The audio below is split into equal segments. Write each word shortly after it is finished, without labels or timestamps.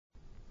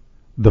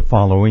The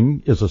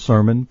following is a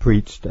sermon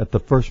preached at the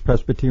First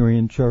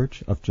Presbyterian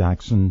Church of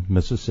Jackson,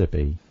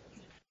 Mississippi.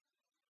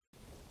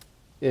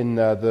 In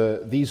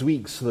these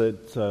weeks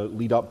that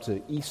lead up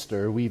to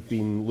Easter, we've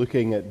been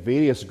looking at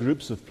various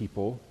groups of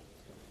people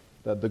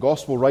that the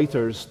Gospel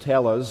writers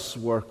tell us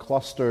were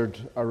clustered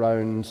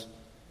around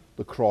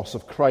the cross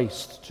of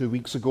Christ. 2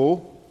 weeks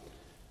ago,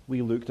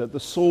 we looked at the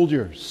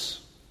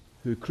soldiers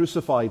who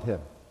crucified him.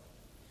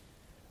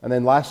 And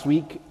then last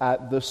week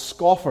at the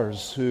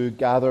scoffers who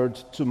gathered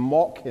to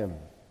mock him.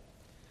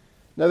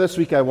 Now this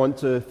week I want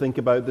to think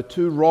about the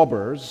two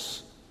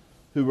robbers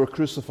who were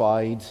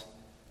crucified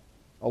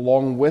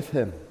along with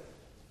him.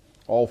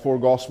 All four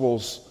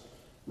Gospels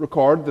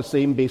record the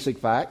same basic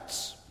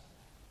facts.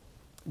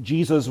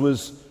 Jesus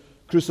was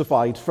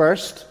crucified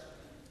first,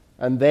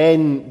 and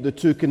then the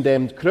two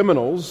condemned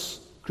criminals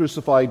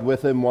crucified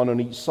with him, one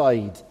on each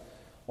side.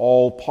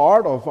 All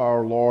part of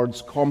our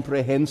Lord's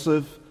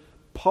comprehensive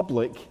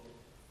public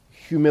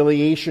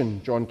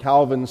humiliation. John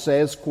Calvin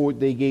says,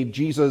 quote, "They gave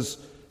Jesus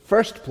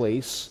first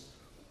place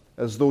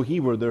as though he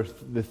were the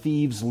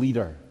thieves'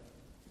 leader."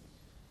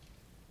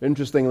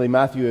 Interestingly,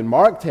 Matthew and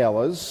Mark tell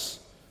us,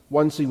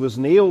 once he was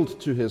nailed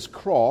to his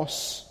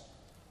cross,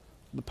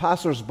 the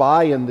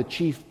passers-by and the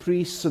chief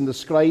priests and the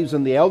scribes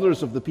and the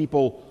elders of the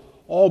people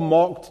all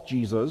mocked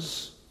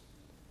Jesus,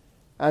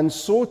 and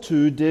so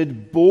too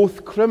did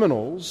both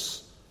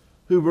criminals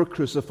who were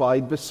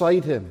crucified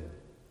beside him.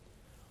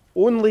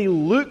 Only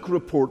Luke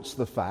reports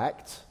the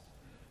fact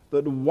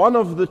that one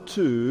of the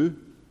two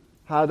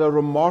had a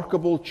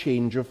remarkable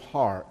change of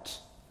heart.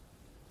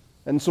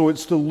 And so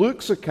it's to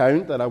Luke's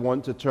account that I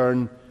want to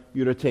turn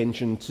your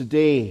attention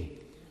today,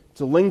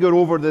 to linger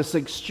over this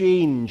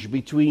exchange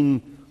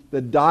between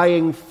the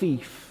dying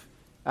thief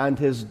and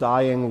his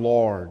dying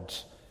Lord,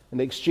 an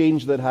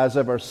exchange that has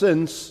ever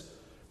since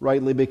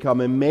rightly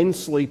become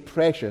immensely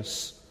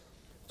precious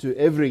to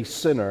every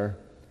sinner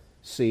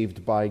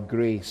saved by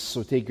grace.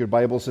 So take your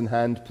Bibles in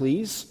hand,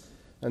 please,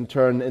 and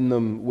turn in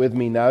them with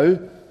me now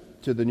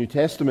to the New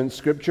Testament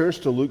Scriptures,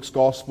 to Luke's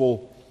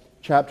Gospel,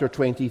 chapter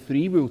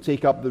 23. We'll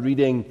take up the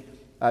reading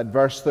at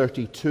verse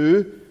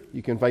 32.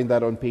 You can find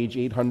that on page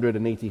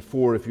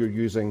 884 if you're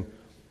using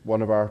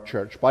one of our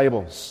church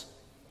Bibles.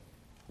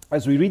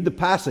 As we read the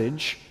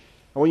passage,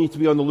 I want you to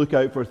be on the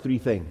lookout for three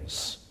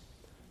things.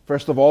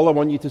 First of all, I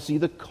want you to see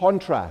the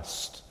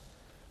contrast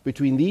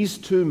between these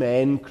two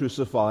men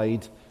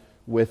crucified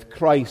with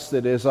Christ.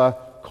 It is a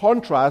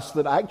contrast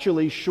that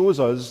actually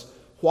shows us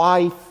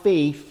why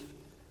faith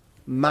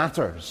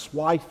matters.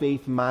 Why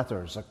faith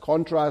matters. A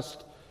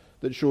contrast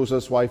that shows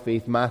us why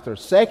faith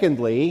matters.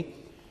 Secondly,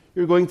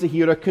 you're going to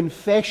hear a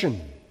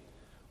confession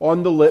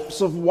on the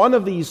lips of one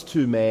of these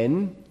two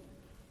men,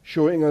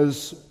 showing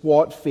us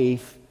what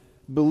faith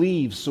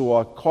believes. So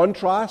a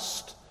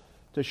contrast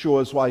to show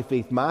us why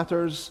faith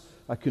matters,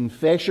 a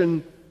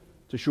confession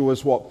to show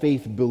us what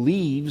faith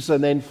believes,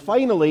 and then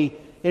finally,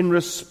 in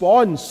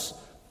response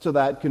to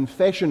that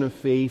confession of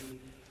faith,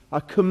 a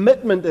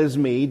commitment is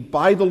made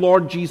by the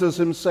Lord Jesus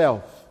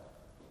himself,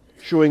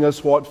 showing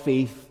us what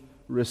faith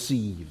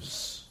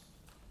receives.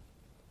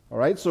 All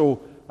right,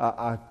 so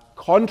a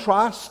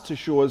contrast to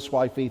show us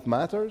why faith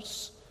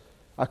matters,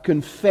 a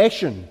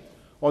confession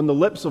on the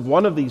lips of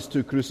one of these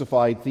two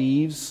crucified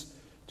thieves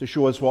to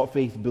show us what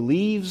faith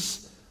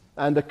believes,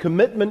 and a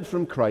commitment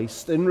from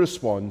Christ in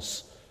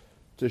response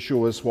to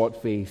show us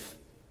what faith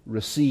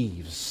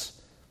receives.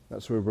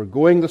 That's where we're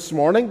going this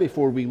morning.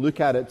 Before we look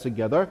at it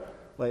together,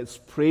 let's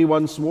pray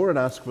once more and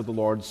ask for the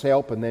Lord's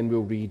help, and then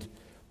we'll read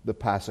the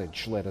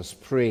passage. Let us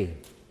pray.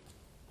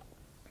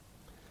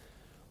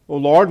 O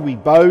Lord, we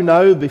bow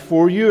now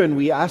before you, and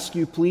we ask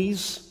you,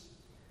 please,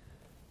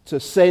 to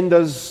send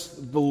us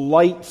the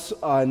light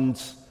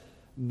and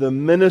the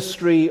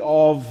ministry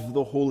of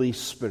the Holy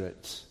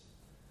Spirit,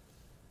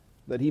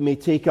 that he may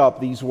take up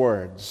these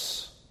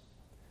words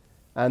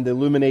and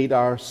illuminate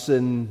our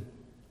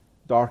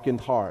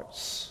sin-darkened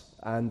hearts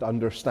and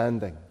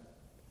understanding.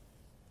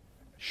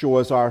 Show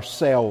us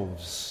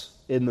ourselves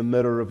in the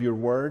mirror of your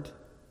word,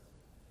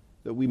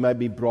 that we might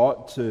be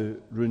brought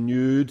to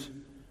renewed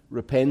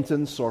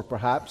repentance, or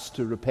perhaps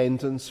to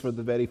repentance for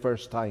the very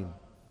first time.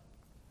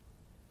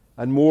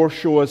 And more,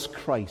 show us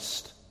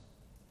Christ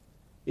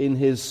in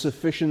his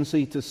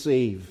sufficiency to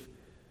save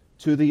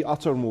to the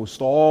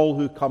uttermost all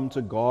who come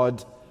to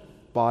God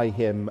by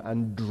him,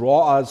 and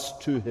draw us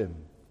to him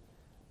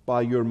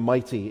by your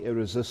mighty,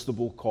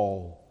 irresistible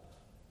call.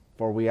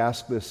 For we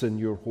ask this in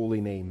your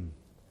holy name.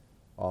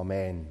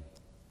 Amen.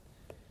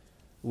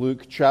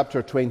 Luke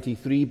chapter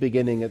 23,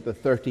 beginning at the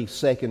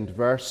 32nd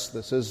verse.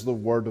 This is the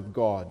word of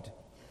God.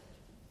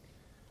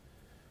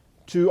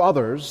 Two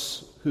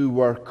others who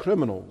were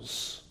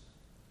criminals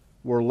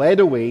were led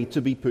away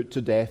to be put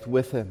to death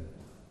with him.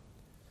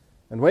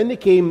 And when they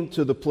came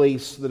to the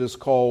place that is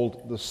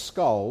called the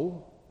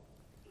Skull,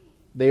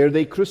 there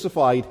they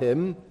crucified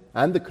him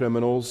and the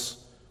criminals,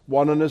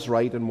 one on his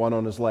right and one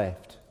on his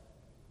left.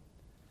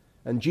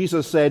 And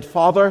Jesus said,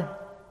 "Father,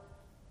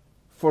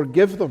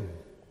 forgive them,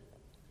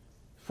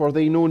 for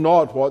they know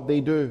not what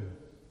they do."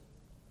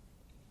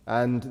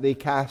 And they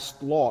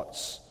cast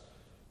lots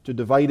to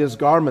divide his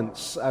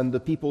garments, and the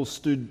people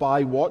stood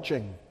by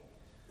watching.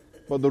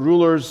 But the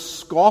rulers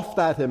scoffed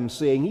at him,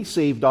 saying, "He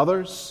saved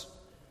others.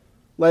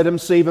 Let him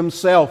save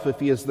himself if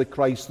he is the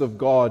Christ of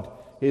God,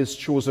 his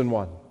chosen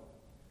one."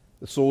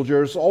 The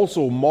soldiers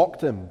also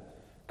mocked him,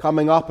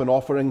 coming up and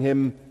offering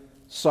him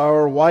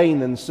sour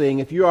wine and saying,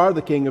 "If you are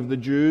the king of the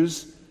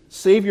Jews,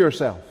 save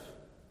yourself."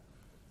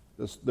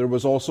 There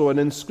was also an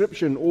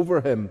inscription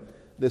over him,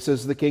 "This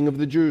is the King of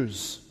the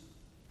Jews."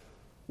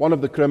 One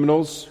of the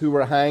criminals who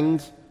were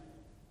hanged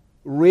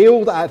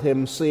railed at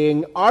him,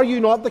 saying, "Are you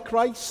not the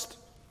Christ?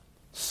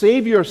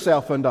 Save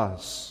yourself and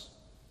us."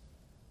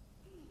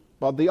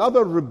 But the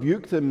other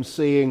rebuked him,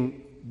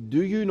 saying,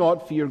 "Do you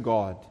not fear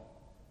God,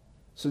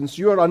 since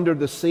you are under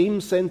the same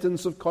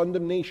sentence of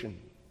condemnation?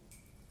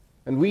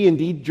 And we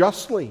indeed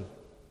justly,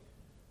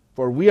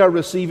 for we are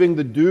receiving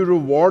the due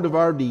reward of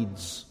our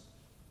deeds.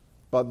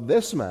 But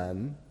this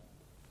man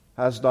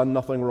has done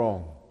nothing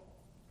wrong."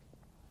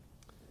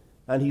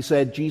 And he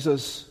said,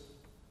 "Jesus,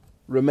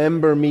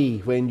 remember me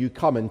when you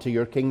come into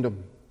your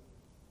kingdom."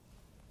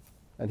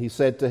 And he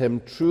said to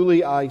him,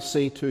 "Truly I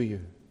say to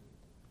you,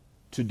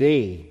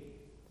 today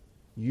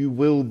you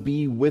will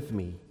be with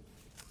me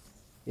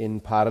in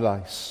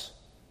paradise."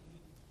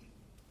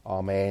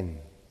 Amen.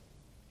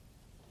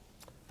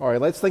 All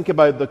right, let's think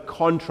about the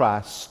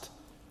contrast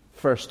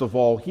first of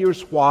all.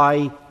 Here's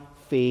why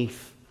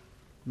faith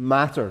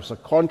matters. A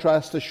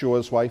contrast to show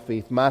us why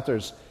faith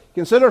matters.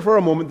 Consider for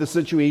a moment the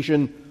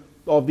situation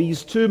of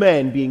these two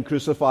men being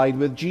crucified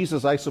with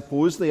Jesus. I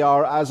suppose they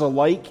are as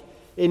alike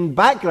in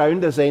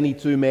background as any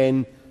two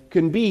men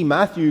can be.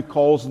 Matthew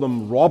calls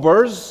them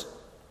robbers,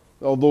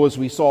 although as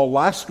we saw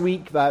last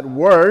week, that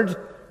word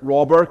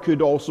robber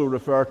could also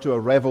refer to a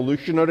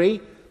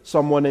revolutionary,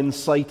 someone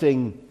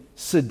inciting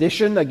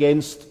sedition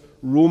against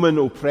Roman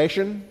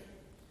oppression.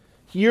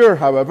 Here,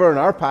 however, in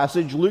our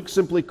passage, Luke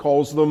simply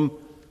calls them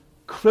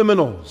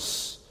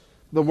criminals.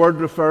 The word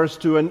refers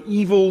to an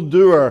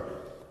evildoer,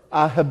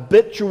 a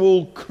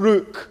habitual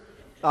crook,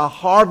 a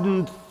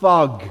hardened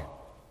thug.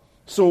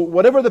 So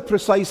whatever the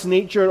precise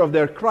nature of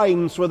their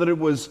crimes, whether it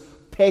was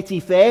petty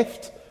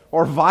theft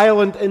or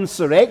violent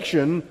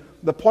insurrection,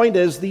 the point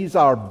is these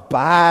are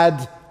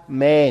bad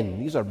men.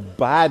 These are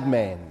bad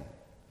men.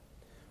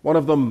 One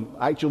of them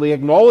actually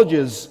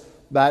acknowledges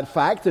that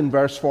fact in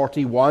verse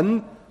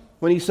 41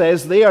 when he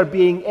says they are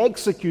being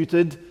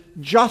executed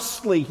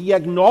justly. He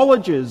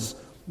acknowledges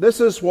this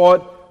is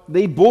what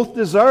they both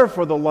deserve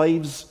for the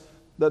lives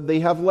that they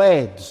have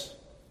led.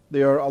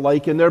 They are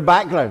alike in their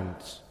background.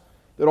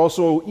 They're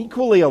also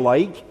equally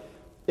alike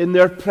in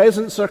their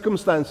present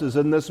circumstances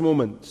in this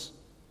moment,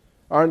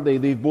 aren't they?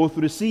 They've both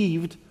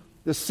received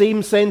the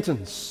same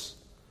sentence.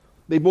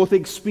 They both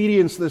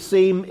experience the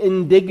same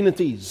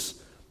indignities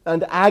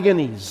and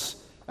agonies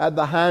at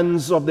the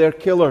hands of their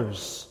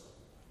killers.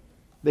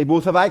 They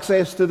both have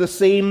access to the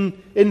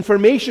same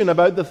information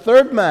about the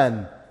third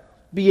man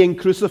being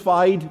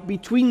crucified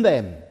between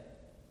them.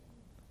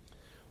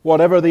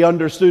 Whatever they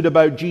understood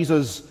about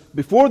Jesus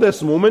before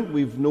this moment,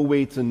 we've no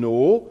way to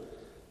know.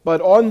 But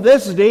on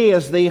this day,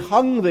 as they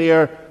hung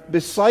there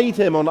beside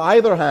him on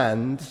either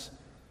hand,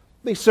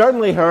 they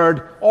certainly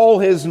heard all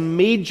his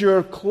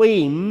major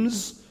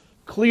claims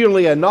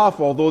clearly enough,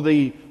 although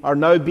they are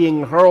now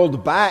being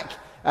hurled back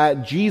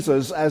at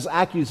Jesus as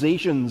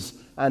accusations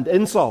and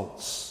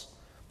insults.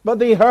 But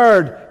they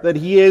heard that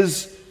he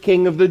is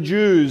King of the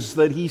Jews,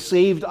 that he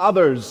saved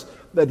others,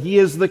 that he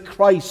is the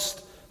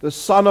Christ, the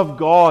Son of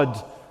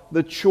God,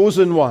 the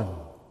chosen one.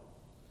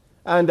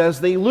 And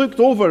as they looked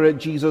over at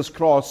Jesus'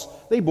 cross,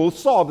 they both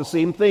saw the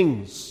same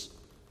things.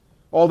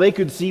 All they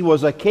could see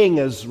was a king,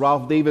 as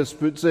Ralph Davis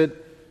puts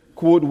it,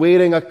 quote,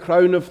 wearing a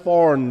crown of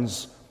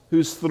thorns,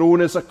 whose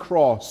throne is a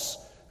cross,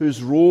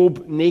 whose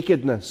robe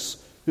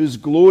nakedness, whose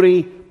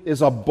glory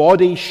is a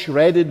body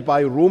shredded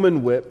by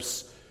Roman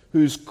whips,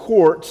 whose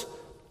court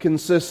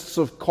consists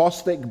of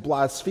caustic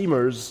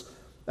blasphemers,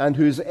 and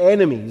whose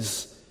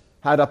enemies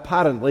had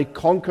apparently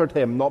conquered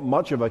him. Not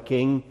much of a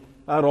king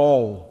at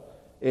all,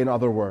 in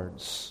other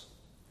words.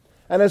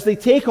 And as they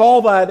take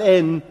all that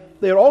in,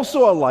 they're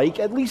also alike,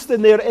 at least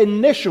in their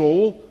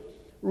initial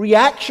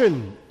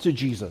reaction to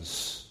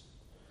Jesus.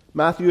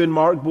 Matthew and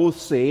Mark both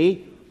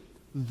say,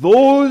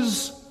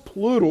 those,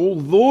 plural,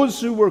 those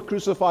who were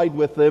crucified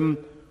with him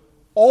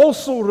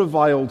also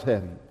reviled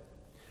him.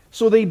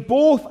 So they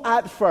both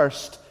at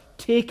first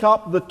take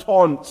up the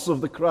taunts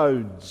of the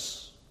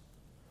crowds.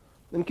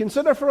 And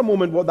consider for a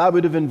moment what that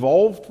would have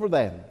involved for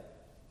them.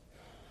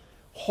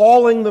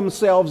 Hauling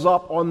themselves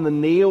up on the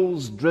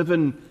nails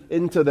driven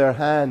into their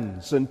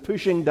hands and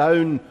pushing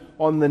down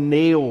on the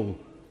nail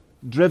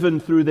driven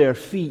through their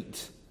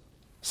feet.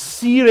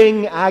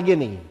 Searing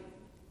agony.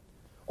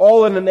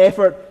 All in an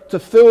effort to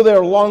fill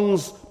their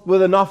lungs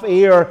with enough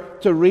air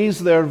to raise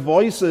their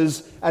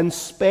voices and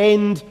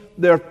spend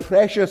their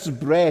precious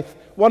breath,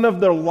 one of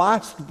their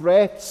last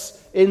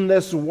breaths in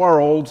this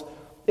world,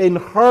 in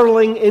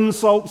hurling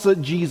insults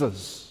at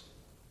Jesus.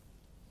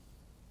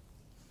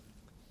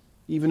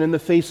 Even in the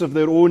face of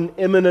their own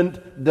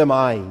imminent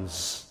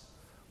demise.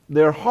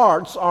 Their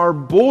hearts are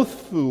both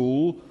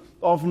full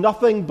of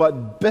nothing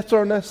but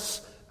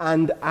bitterness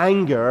and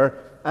anger,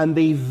 and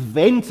they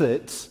vent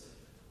it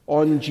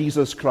on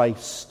Jesus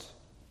Christ.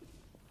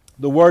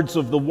 The words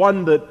of the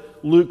one that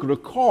Luke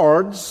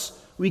records,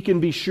 we can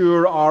be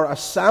sure, are a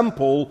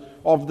sample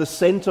of the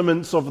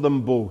sentiments of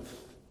them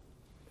both,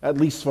 at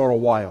least for a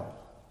while.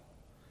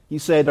 He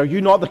said, "Are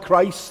you not the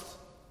Christ?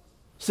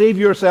 Save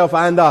yourself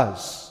and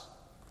us."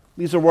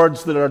 These are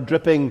words that are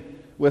dripping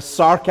with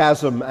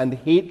sarcasm and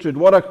hatred.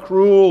 What a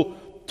cruel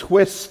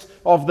twist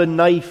of the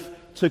knife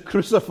to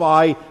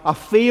crucify a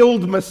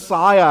failed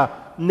Messiah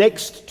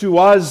next to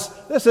us.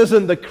 This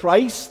isn't the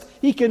Christ.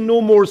 He can no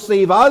more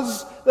save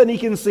us than he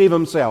can save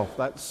himself.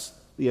 That's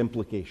the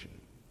implication.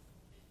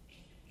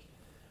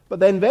 But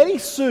then very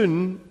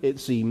soon, it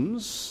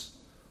seems,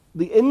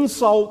 the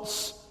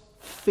insults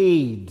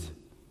fade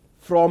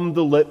from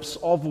the lips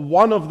of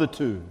one of the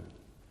two,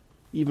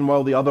 even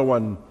while the other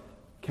one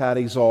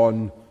carries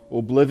on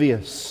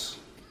oblivious.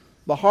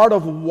 The heart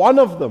of one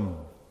of them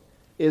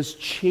is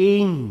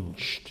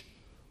changed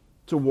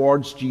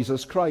towards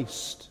Jesus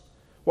Christ,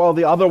 while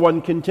the other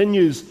one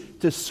continues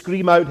to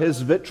scream out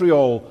his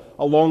vitriol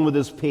along with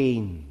his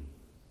pain.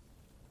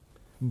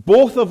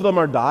 Both of them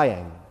are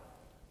dying.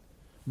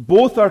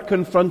 Both are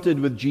confronted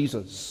with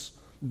Jesus.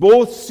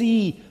 Both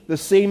see the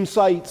same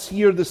sights,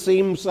 hear the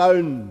same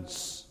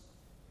sounds.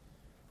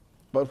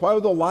 But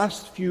while the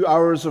last few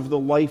hours of the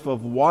life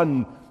of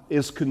one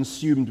is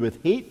consumed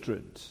with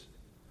hatred,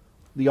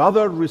 the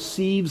other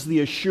receives the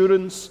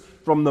assurance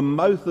from the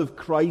mouth of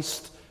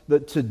Christ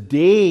that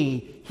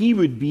today he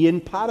would be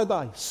in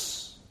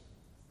paradise.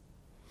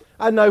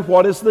 And now,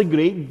 what is the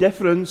great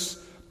difference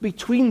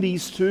between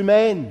these two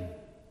men?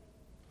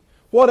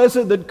 What is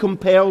it that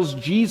compels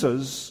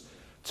Jesus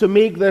to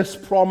make this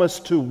promise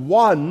to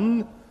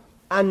one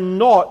and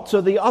not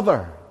to the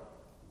other?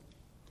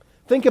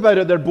 Think about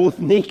it, they're both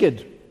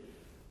naked,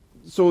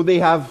 so they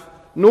have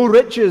no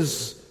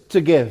riches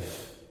to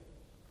give.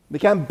 They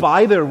can't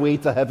buy their way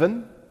to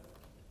heaven.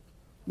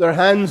 Their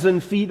hands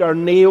and feet are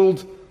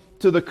nailed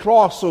to the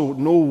cross, so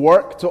no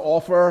work to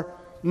offer,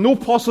 no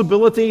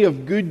possibility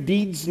of good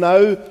deeds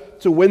now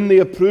to win the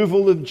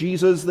approval of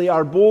Jesus. They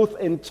are both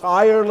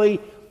entirely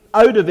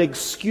out of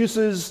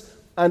excuses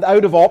and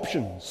out of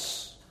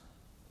options.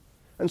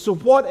 And so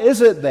what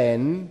is it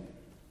then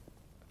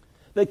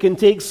that can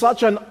take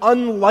such an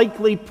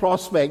unlikely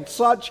prospect,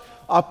 such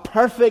a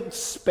perfect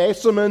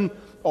specimen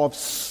of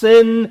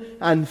sin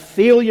and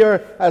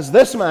failure as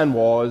this man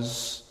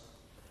was,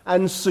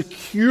 and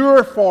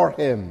secure for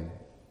him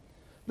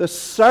the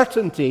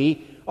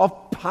certainty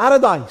of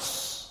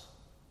paradise?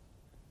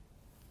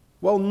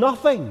 Well,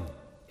 nothing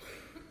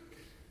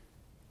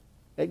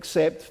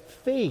except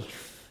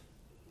faith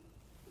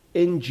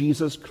in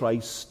Jesus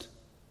Christ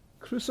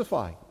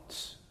crucified.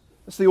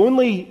 It's the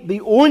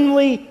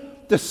only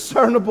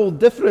discernible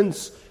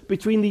difference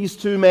between these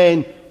two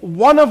men.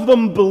 One of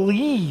them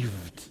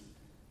believed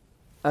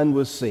and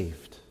was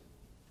saved.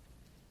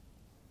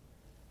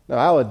 Now,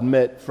 I'll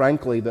admit,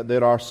 frankly, that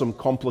there are some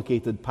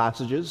complicated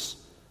passages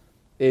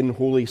in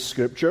Holy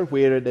Scripture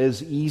where it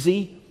is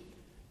easy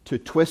to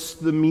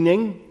twist the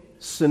meaning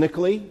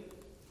cynically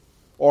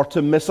or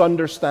to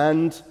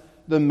misunderstand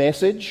the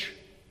message.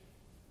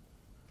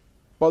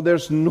 But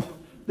there's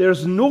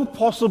no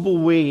possible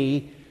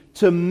way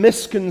to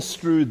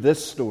misconstrue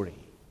this story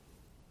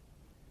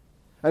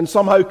and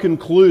somehow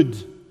conclude,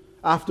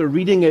 after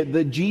reading it,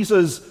 that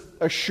Jesus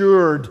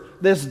assured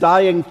this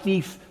dying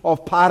thief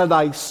of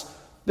paradise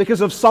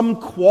because of some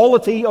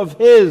quality of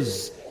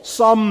his,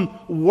 some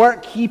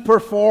work he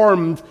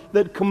performed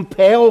that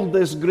compelled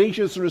this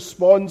gracious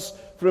response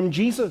from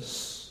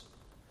Jesus.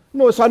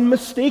 No, it's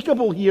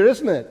unmistakable here,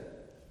 isn't it?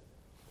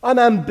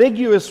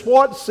 Unambiguous.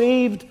 What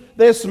saved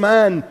this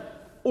man?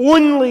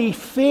 Only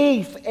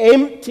faith,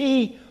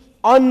 empty,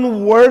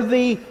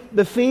 unworthy,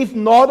 the faith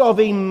not of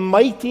a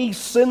mighty,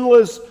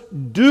 sinless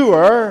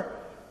doer,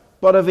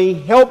 but of a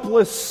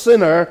helpless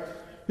sinner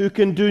who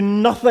can do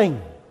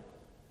nothing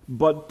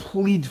but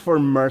plead for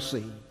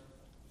mercy.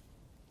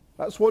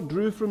 That's what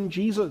drew from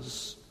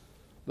Jesus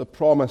the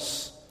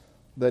promise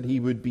that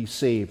he would be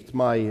saved.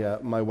 My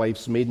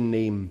wife's maiden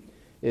name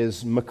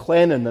is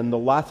MacLennan, and the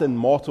Latin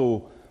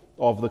motto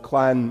of the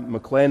clan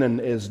MacLennan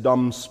is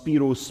Dum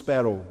Spiro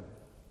Spero.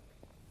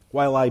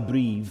 While I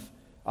breathe,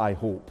 I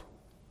hope.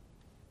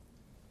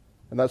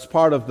 And that's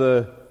part of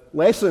the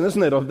lesson,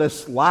 isn't it, of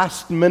this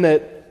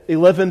last-minute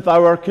 11th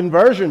hour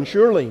conversion,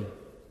 surely.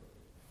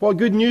 What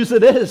good news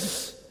it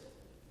is.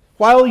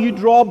 While you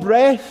draw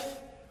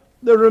breath,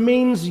 there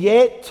remains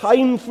yet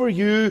time for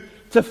you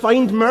to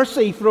find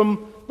mercy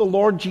from the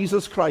Lord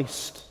Jesus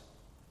Christ.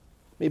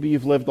 Maybe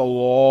you've lived a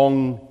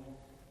long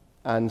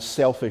and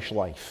selfish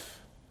life.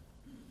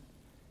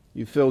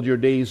 You've filled your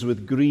days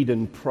with greed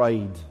and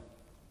pride.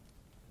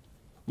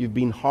 You've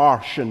been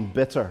harsh and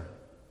bitter.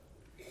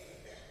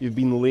 You've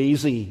been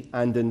lazy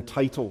and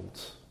entitled.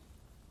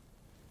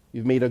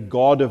 You've made a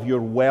god of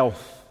your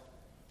wealth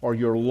or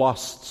your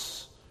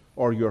lusts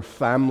or your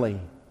family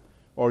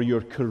or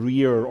your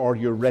career or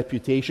your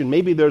reputation.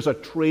 Maybe there's a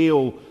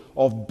trail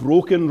of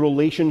broken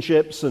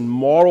relationships and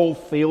moral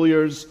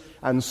failures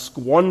and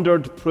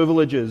squandered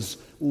privileges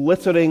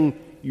littering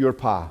your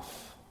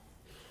path.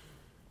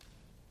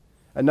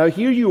 And now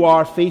here you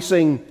are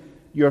facing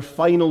your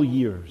final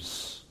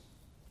years,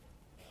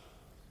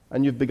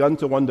 and you've begun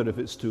to wonder if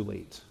it's too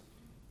late.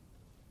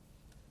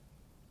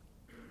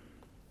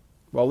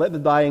 Well, let the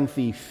dying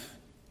thief,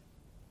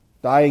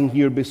 dying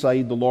here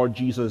beside the Lord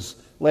Jesus,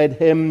 let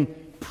him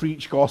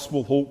preach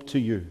gospel hope to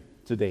you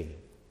today.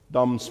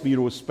 Dum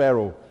spiro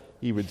spero,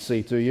 he would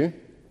say to you.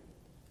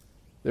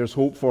 There's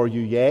hope for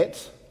you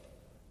yet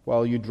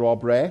while you draw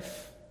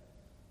breath.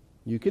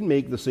 You can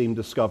make the same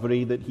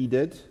discovery that he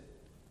did,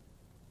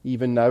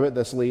 even now at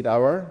this late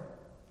hour.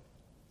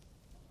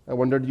 I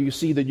wonder, do you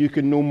see that you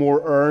can no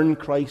more earn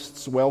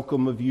Christ's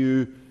welcome of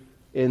you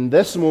in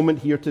this moment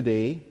here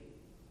today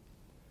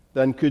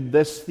than could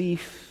this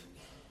thief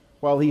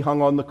while he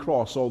hung on the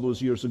cross all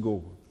those years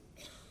ago?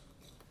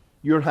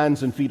 Your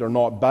hands and feet are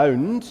not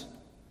bound,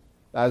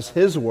 as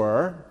his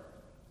were,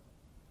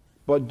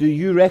 but do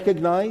you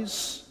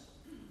recognize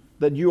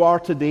that you are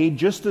today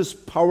just as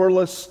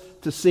powerless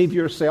to save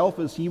yourself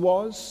as he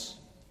was,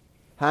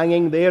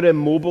 hanging there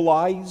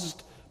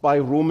immobilized by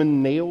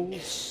Roman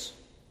nails?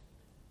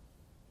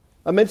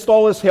 Amidst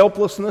all his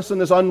helplessness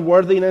and his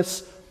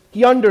unworthiness,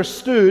 he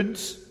understood,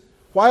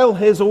 while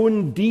his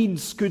own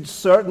deeds could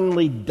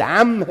certainly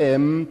damn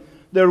him,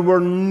 there were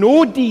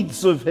no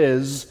deeds of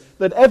his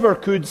that ever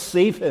could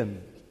save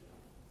him.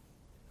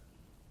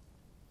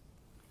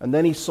 And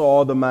then he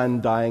saw the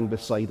man dying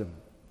beside him.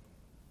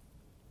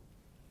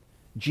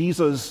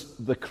 Jesus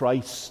the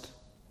Christ.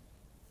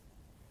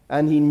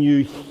 And he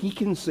knew, he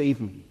can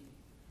save me.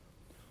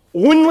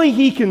 Only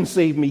he can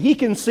save me. He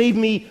can save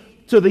me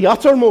to the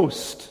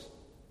uttermost.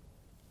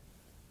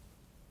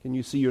 Can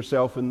you see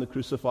yourself in the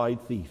crucified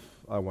thief,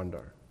 I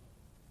wonder?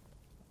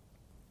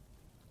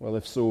 Well,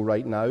 if so,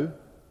 right now,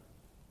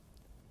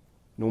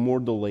 no more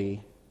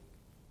delay.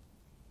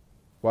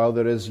 While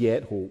there is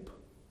yet hope,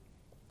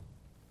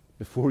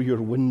 before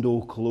your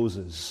window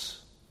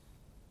closes,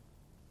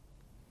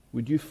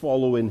 would you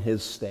follow in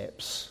his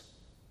steps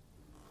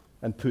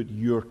and put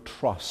your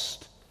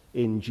trust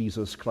in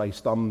Jesus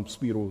Christ?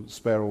 Spiro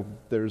spero,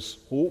 there's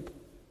hope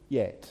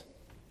yet.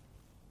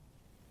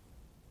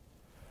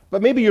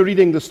 But maybe you're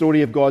reading the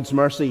story of God's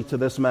mercy to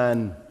this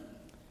man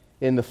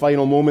in the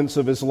final moments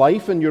of his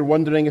life, and you're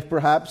wondering if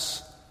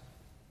perhaps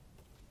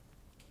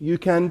you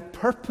can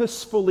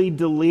purposefully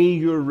delay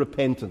your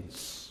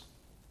repentance.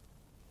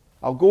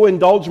 I'll go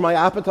indulge my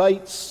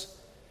appetites,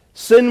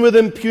 sin with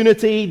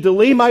impunity,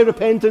 delay my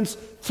repentance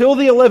till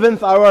the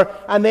 11th hour,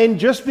 and then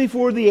just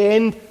before the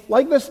end,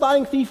 like this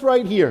dying thief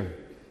right here,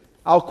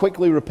 I'll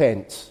quickly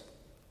repent.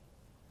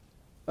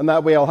 And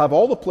that way I'll have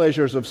all the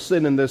pleasures of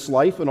sin in this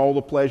life and all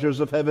the pleasures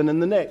of heaven in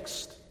the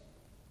next.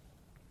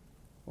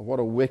 Well, what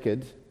a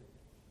wicked,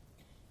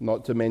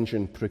 not to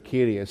mention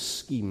precarious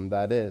scheme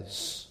that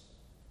is.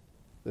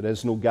 There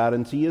is no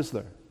guarantee, is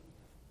there?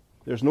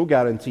 There's no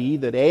guarantee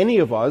that any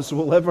of us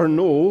will ever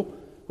know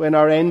when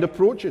our end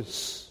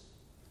approaches.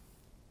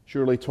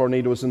 Surely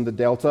tornadoes in the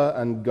Delta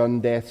and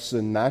gun deaths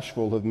in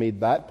Nashville have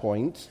made that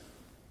point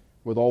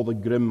with all the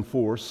grim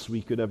force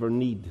we could ever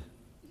need.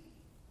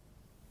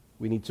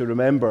 We need to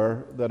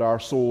remember that our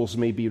souls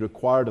may be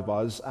required of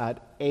us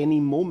at any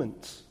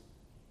moment.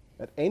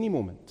 At any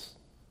moment.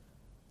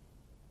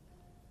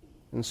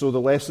 And so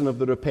the lesson of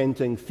the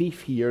repenting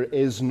thief here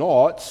is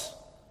not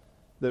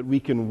that we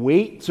can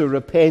wait to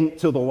repent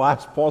till the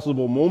last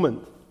possible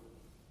moment.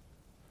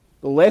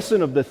 The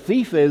lesson of the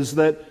thief is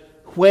that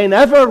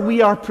whenever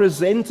we are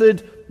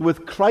presented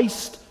with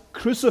Christ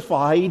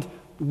crucified,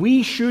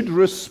 we should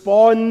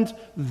respond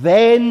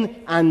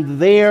then and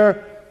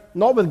there,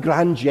 not with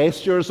grand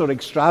gestures or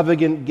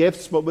extravagant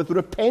gifts, but with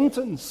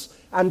repentance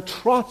and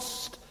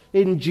trust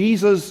in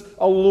Jesus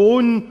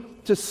alone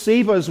to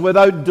save us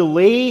without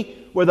delay,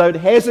 without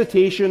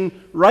hesitation,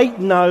 right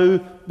now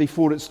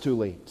before it's too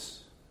late.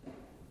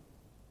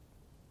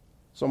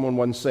 Someone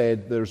once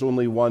said there's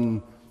only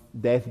one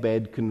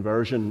deathbed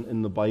conversion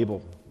in the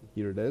Bible.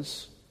 Here it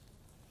is.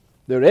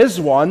 There is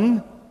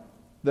one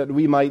that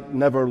we might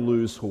never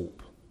lose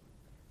hope.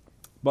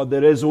 But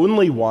there is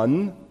only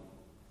one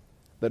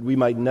that we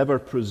might never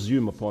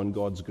presume upon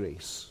God's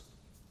grace.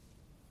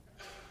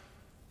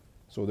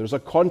 So there's a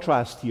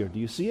contrast here. Do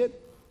you see it?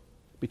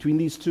 Between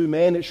these two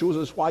men, it shows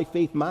us why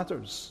faith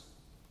matters.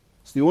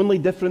 It's the only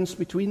difference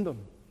between them.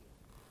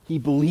 He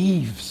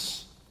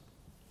believes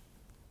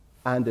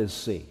and is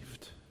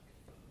saved.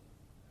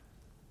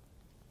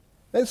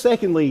 Then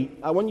secondly,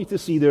 I want you to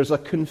see there's a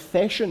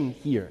confession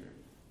here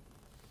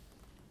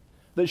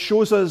that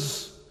shows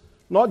us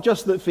not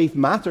just that faith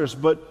matters,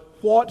 but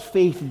what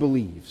faith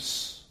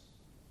believes.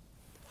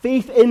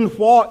 Faith in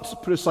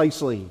what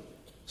precisely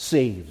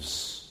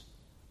saves?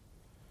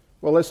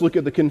 Well, let's look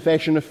at the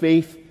confession of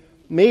faith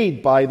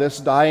made by this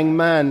dying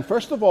man.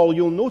 First of all,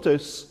 you'll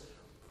notice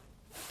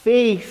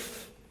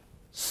faith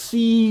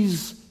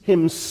sees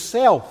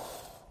himself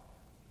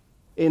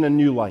in a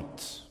new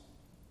light.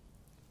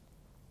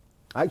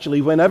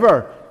 Actually,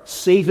 whenever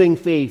saving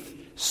faith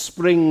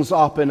springs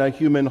up in a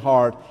human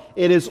heart,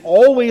 it is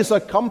always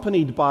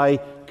accompanied by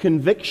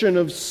conviction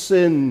of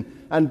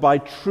sin and by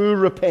true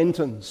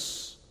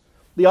repentance.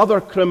 The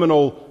other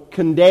criminal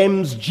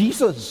condemns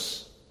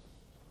Jesus.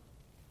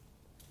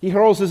 He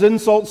hurls his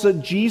insults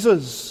at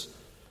Jesus.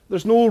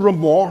 There's no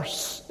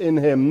remorse in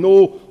him,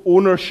 no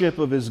ownership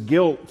of his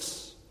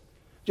guilt,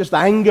 just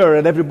anger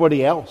at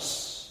everybody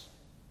else.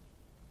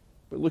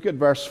 But look at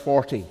verse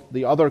 40.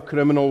 The other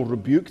criminal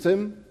rebuked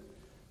him,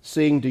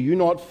 saying, "Do you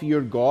not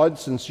fear God,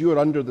 since you are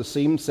under the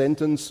same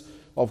sentence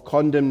of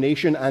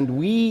condemnation, and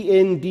we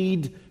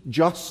indeed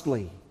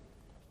justly,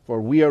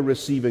 for we are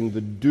receiving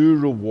the due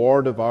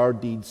reward of our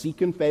deeds." He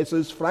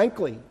confesses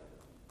frankly.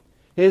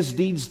 His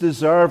deeds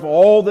deserve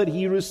all that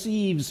he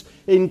receives,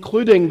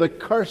 including the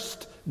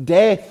cursed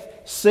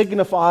death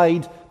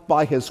signified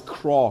by his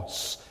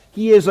cross.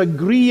 He is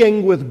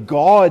agreeing with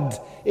God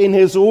in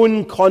his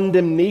own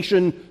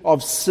condemnation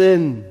of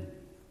sin.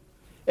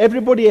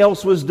 Everybody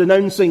else was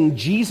denouncing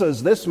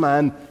Jesus. This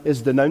man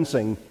is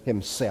denouncing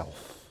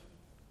himself.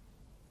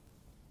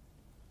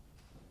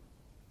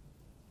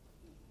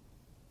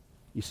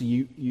 You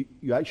see,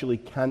 you actually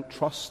can't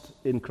trust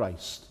in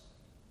Christ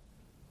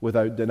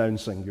without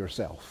denouncing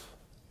yourself.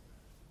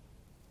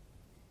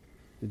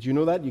 Did you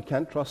know that? You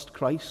can't trust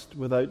Christ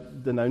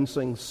without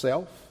denouncing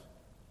self.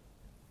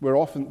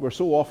 We're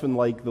so often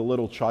like the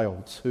little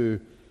child who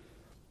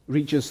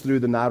reaches through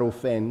the narrow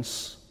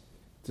fence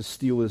to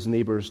steal his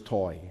neighbor's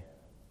toy.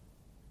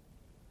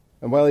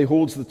 And while he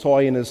holds the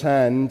toy in his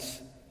hand,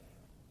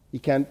 he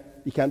can't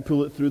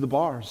pull it through the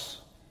bars.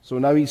 So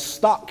now he's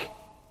stuck.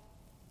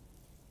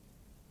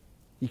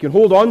 He can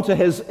hold on to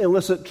his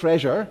illicit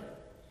treasure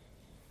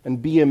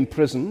and be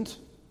imprisoned,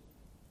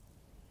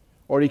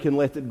 or he can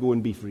let it go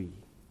and be free.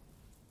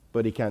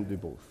 But he can't do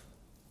both.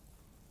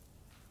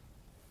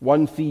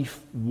 One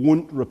thief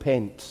won't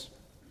repent.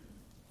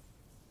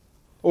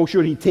 Oh,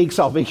 sure, he'd take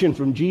salvation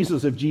from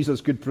Jesus if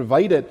Jesus could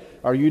provide it.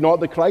 Are you not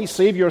the Christ?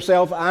 Save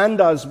yourself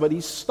and us. But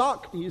he's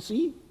stuck, do you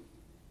see?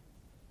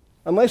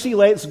 Unless he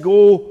lets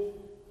go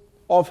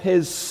of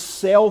his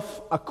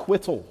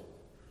self-acquittal.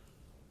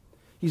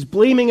 He's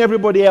blaming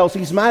everybody else.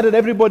 He's mad at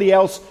everybody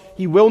else.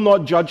 He will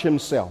not judge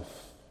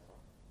himself.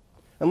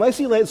 Unless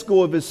he lets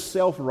go of his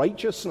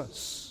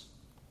self-righteousness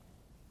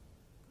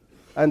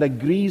and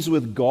agrees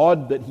with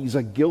God that he's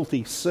a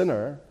guilty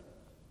sinner,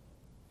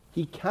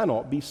 he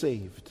cannot be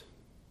saved.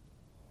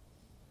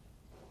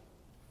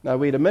 Now,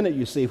 wait a minute,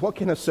 you say, what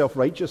kind of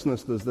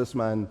self-righteousness does this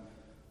man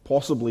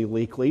possibly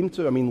lay claim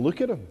to? I mean,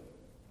 look at him.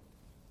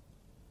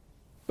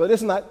 But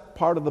isn't that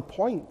part of the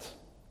point?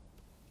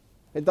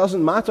 It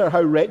doesn't matter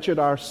how wretched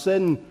our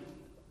sin,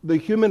 the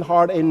human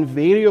heart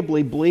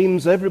invariably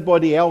blames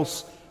everybody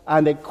else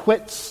and it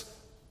quits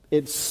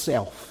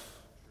itself.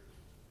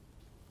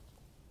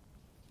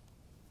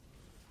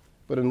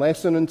 But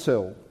unless and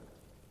until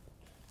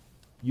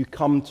you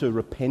come to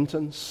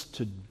repentance,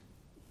 to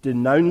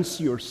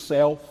denounce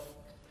yourself,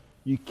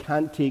 you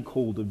can't take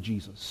hold of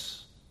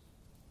Jesus.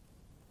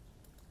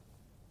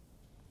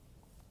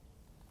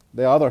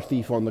 The other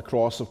thief on the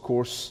cross, of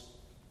course,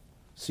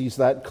 sees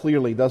that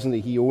clearly, doesn't he?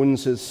 He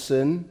owns his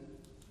sin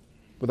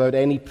without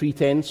any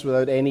pretense,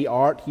 without any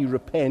art. He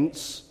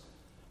repents.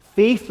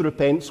 Faith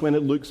repents when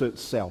it looks at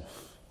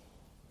self.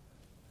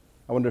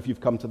 I wonder if you've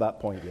come to that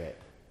point yet.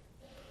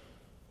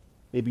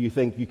 Maybe you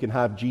think you can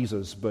have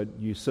Jesus, but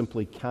you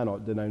simply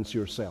cannot denounce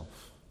yourself.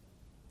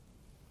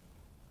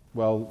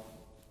 Well,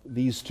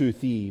 these two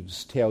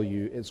thieves tell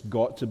you it's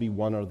got to be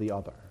one or the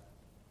other.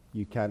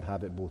 You can't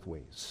have it both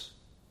ways.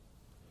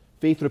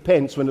 Faith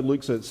repents when it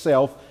looks at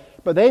self,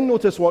 but then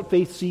notice what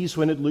faith sees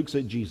when it looks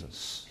at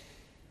Jesus.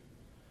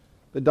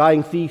 The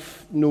dying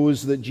thief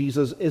knows that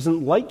Jesus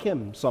isn't like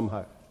him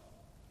somehow.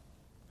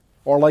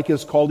 Or like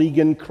his colleague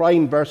in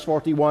crime, verse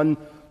 41,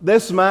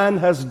 this man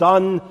has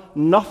done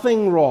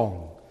nothing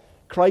wrong.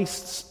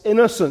 Christ's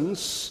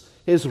innocence,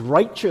 his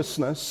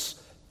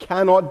righteousness,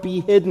 cannot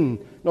be hidden,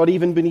 not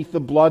even beneath the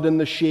blood and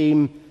the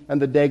shame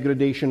and the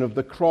degradation of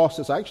the cross.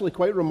 It's actually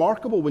quite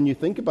remarkable when you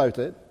think about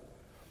it,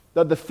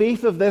 that the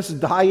faith of this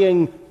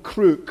dying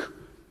crook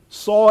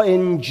saw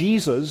in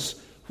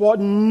Jesus what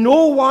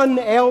no one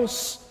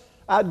else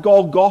at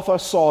Golgotha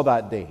saw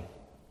that day.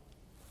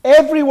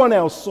 Everyone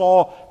else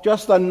saw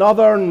just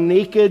another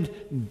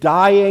naked,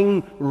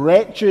 dying,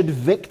 wretched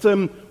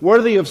victim,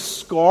 worthy of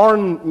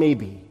scorn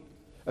maybe,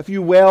 a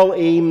few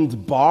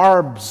well-aimed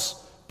barbs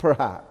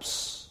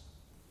perhaps,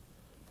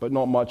 but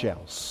not much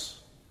else.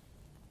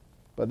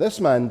 But this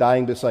man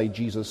dying beside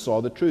Jesus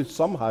saw the truth.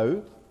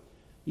 Somehow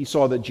he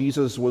saw that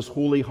Jesus was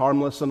wholly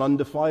harmless and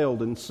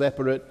undefiled and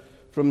separate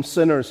from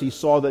sinners. He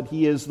saw that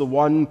he is the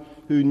one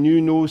who knew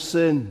no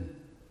sin,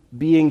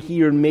 being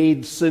here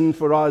made sin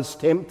for us,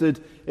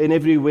 tempted in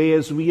every way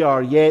as we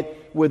are, yet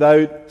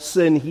without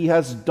sin. He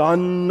has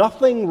done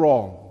nothing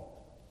wrong.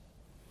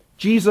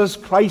 Jesus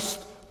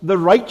Christ, the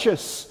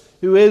righteous,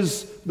 who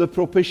is the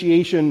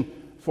propitiation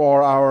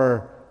for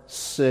our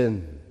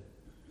sin.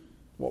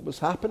 What was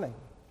happening?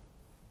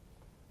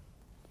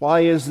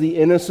 Why is the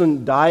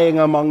innocent dying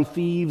among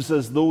thieves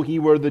as though he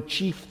were the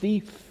chief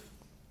thief?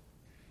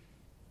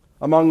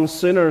 Among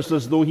sinners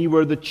as though he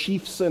were the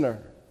chief sinner?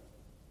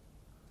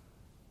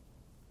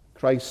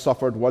 Christ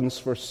suffered once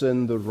for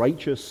sin, the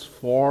righteous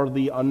for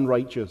the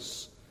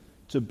unrighteous,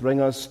 to bring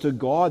us to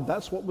God.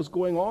 That's what was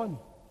going on.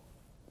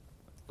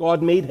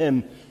 God made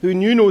him who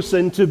knew no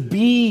sin to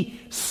be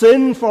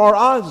sin for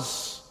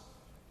us,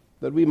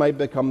 that we might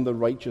become the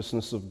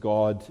righteousness of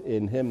God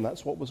in him.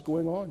 That's what was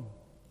going on.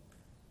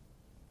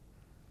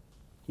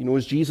 He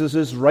knows Jesus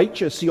is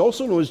righteous. He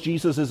also knows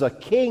Jesus is a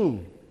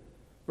king.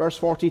 Verse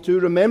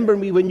 42, remember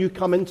me when you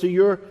come into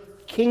your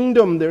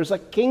kingdom. There's a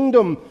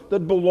kingdom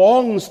that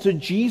belongs to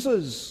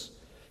Jesus.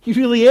 He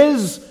really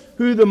is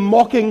who the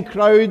mocking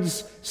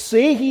crowds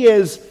say he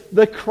is,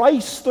 the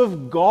Christ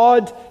of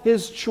God,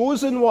 his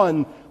chosen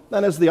one.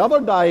 And as the other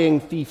dying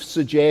thief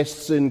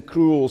suggests in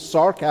cruel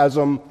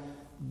sarcasm,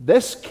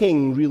 this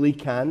king really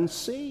can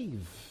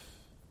save.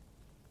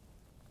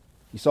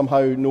 He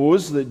somehow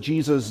knows that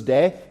Jesus'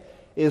 death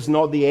is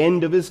not the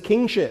end of his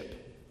kingship,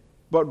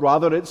 but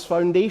rather its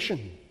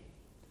foundation.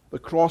 The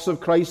cross of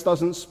Christ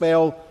doesn't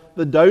spell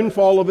the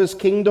downfall of his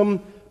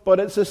kingdom, but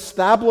its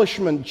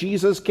establishment.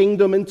 Jesus'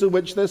 kingdom into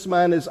which this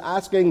man is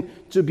asking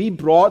to be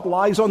brought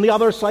lies on the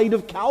other side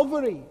of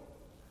Calvary,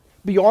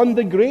 beyond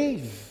the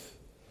grave.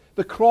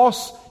 The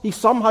cross, he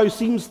somehow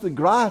seems to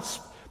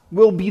grasp,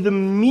 will be the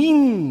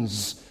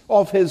means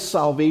of his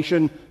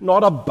salvation,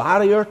 not a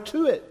barrier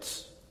to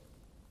it.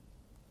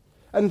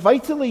 And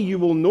vitally, you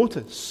will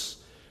notice,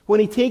 when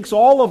he takes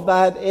all of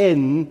that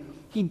in,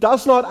 he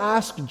does not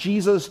ask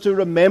Jesus to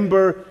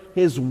remember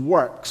his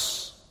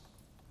works.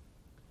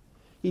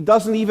 He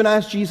doesn't even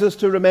ask Jesus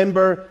to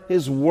remember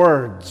his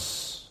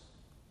words.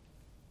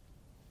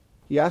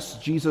 He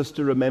asks Jesus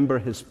to remember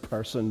his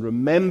person.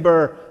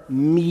 Remember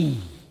me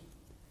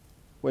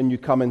when you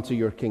come into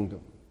your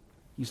kingdom.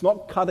 He's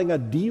not cutting a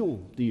deal,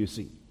 do you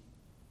see?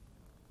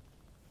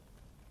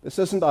 This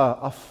isn't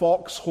a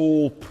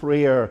foxhole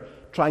prayer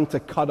trying to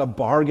cut a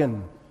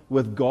bargain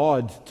with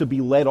God to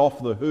be let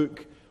off the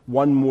hook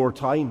one more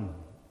time.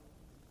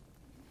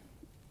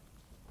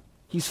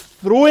 He's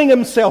throwing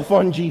himself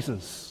on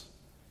Jesus.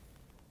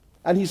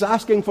 And he's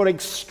asking for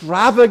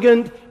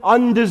extravagant,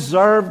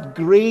 undeserved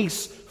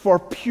grace, for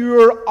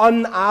pure,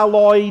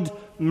 unalloyed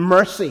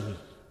mercy.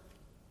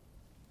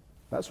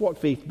 That's what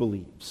faith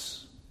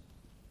believes.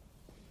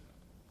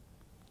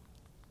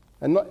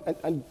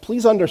 And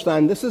please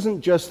understand, this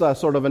isn't just a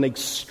sort of an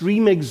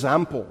extreme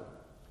example,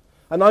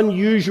 an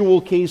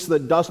unusual case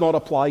that does not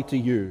apply to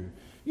you.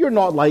 You're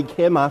not like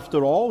him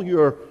after all.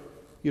 You're,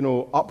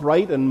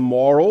 upright and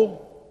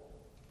moral.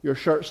 Your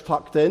shirt's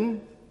tucked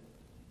in.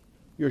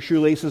 Your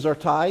shoelaces are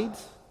tied.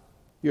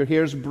 Your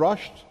hair's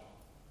brushed.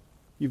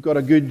 You've got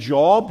a good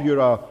job.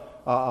 You're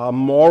a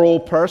moral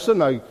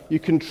person. You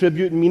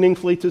contribute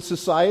meaningfully to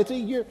society.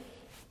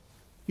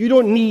 You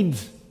don't need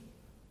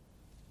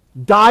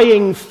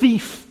dying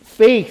thief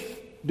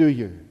faith, do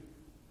you?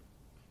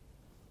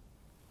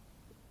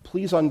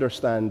 Please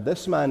understand,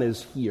 this man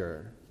is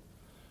here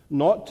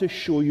not to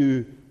show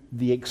you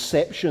the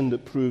exception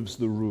that proves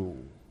the rule,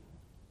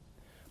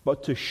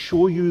 but to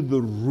show you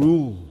the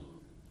rule.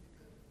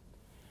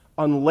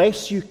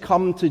 Unless you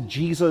come to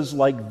Jesus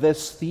like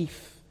this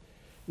thief,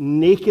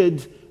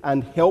 naked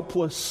and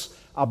helpless,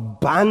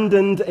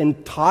 abandoned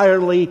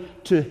entirely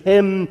to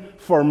him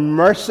for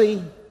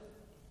mercy,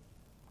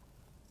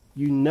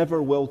 you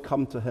never will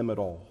come to him at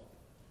all.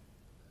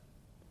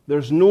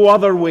 There's no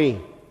other way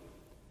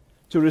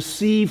to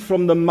receive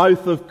from the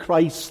mouth of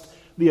Christ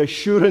the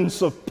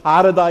assurance of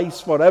paradise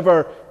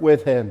forever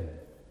with him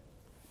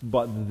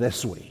but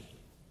this way.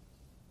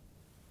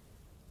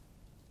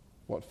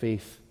 What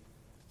faith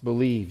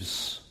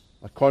believes.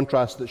 A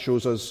contrast that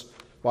shows us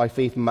why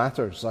faith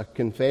matters. A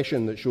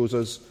confession that shows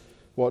us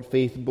what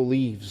faith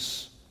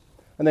believes.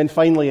 And then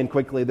finally and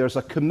quickly, there's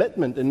a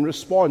commitment in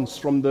response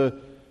from the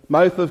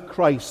mouth of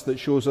Christ that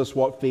shows us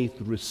what faith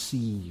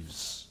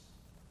receives.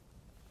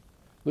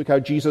 Look how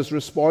Jesus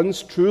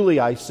responds. Truly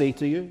I say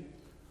to you,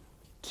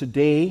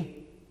 today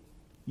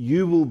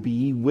you will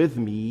be with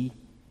me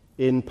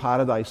in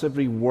paradise.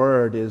 Every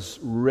word is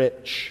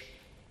rich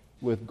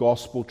with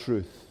gospel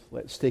truth.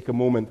 Let's take a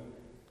moment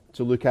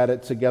to look at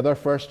it together.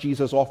 First,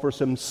 Jesus offers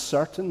him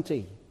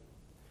certainty.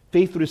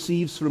 Faith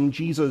receives from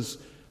Jesus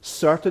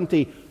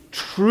certainty.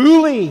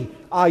 Truly,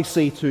 I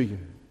say to you.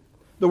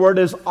 The word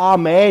is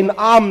amen.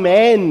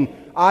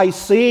 Amen, I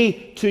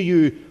say to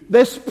you.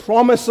 This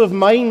promise of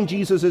mine,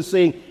 Jesus is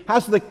saying,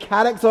 has the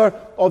character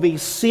of a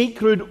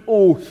sacred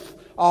oath,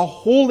 a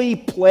holy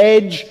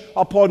pledge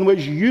upon which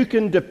you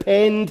can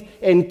depend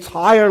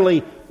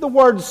entirely. The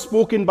words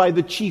spoken by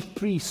the chief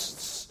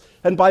priests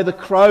and by the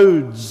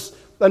crowds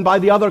and by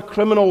the other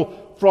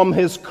criminal from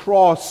his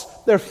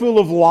cross, they're full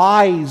of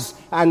lies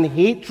and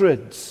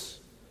hatred.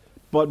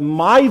 But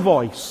my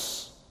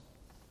voice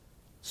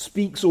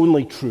speaks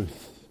only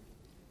truth.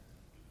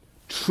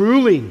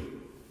 Truly,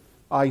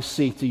 I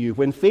say to you,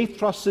 when faith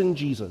trusts in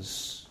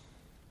Jesus,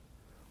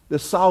 the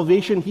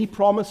salvation he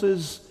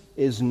promises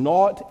is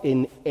not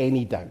in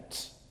any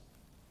doubt.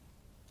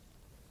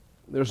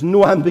 There's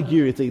no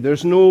ambiguity.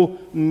 There's no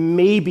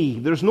maybe.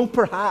 There's no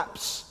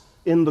perhaps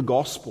in the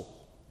gospel.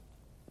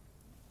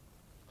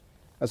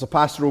 As a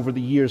pastor over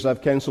the years,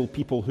 I've counseled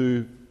people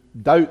who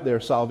doubt their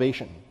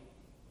salvation.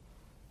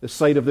 The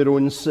sight of their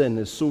own sin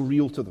is so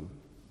real to them,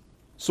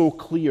 so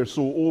clear,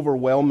 so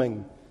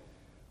overwhelming.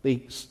 They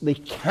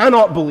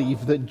cannot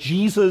believe that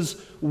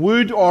Jesus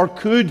would or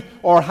could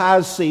or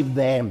has saved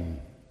them.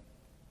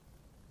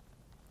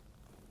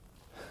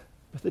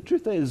 But the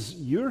truth is,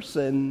 your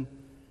sin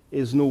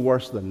is no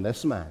worse than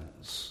this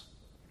man's,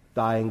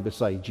 dying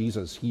beside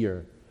Jesus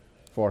here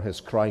for his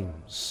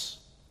crimes.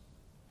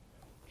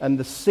 And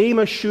the same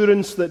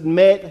assurance that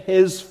met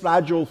his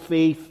fragile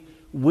faith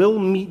will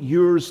meet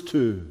yours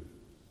too.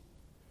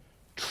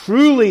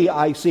 Truly,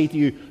 I say to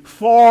you,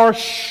 for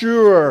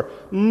sure,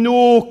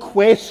 no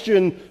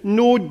question,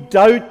 no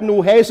doubt,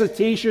 no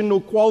hesitation, no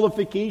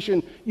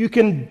qualification. You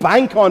can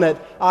bank on it.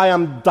 I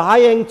am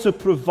dying to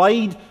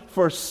provide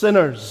for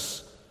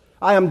sinners.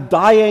 I am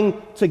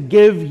dying to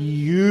give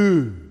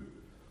you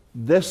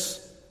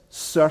this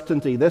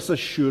certainty, this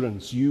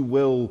assurance. You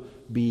will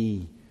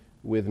be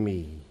with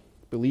me.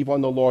 Believe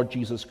on the Lord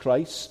Jesus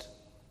Christ.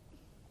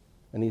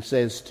 And he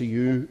says to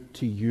you,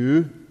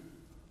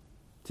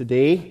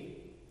 today,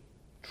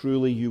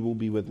 truly you will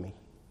be with me.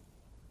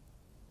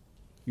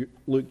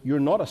 Look, you're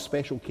not a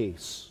special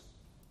case.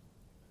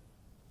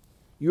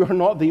 You are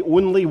not the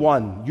only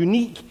one,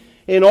 unique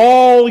in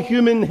all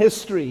human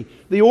history,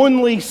 the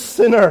only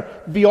sinner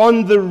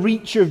beyond the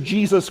reach of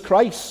Jesus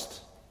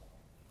Christ.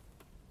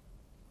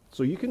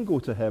 So you can go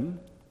to him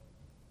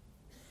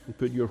and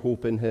put your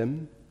hope in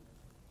him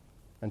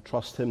and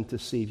trust him to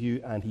save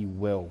you, and he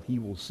will. He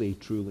will say,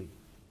 truly,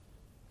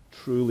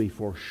 truly,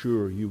 for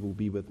sure, you will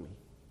be with me.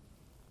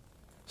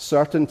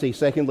 Certainty,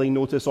 secondly,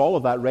 notice all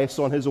of that rests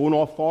on his own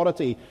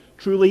authority.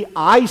 Truly,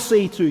 I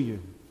say to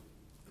you.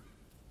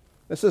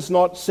 This is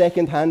not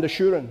second-hand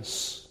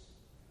assurance.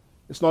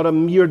 It's not a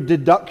mere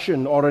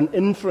deduction or an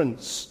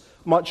inference.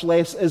 Much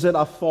less is it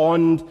a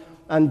fond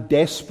and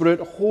desperate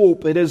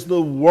hope. It is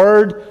the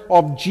word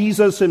of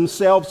Jesus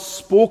himself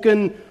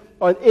spoken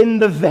in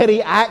the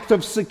very act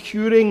of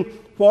securing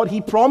what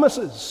he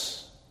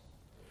promises.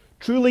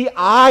 Truly,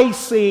 I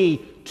say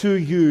to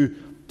you,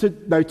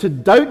 to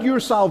doubt your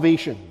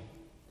salvation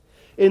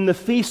in the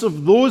face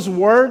of those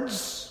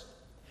words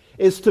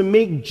is to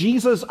make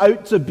Jesus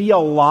out to be a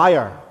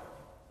liar.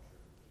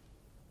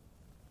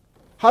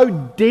 How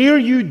dare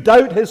you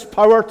doubt his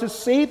power to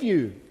save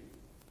you?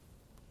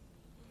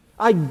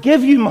 I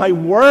give you my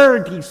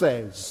word, he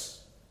says.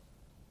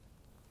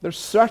 There's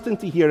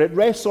certainty here. It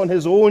rests on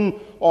his own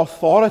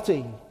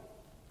authority.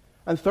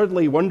 And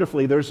thirdly,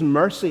 wonderfully, there's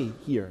mercy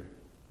here.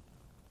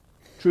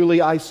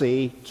 Truly, I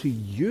say to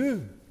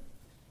you.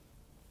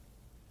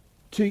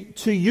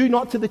 To you,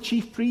 not to the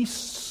chief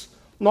priests,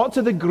 not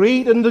to the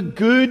great and the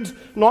good,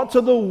 not to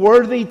the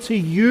worthy, to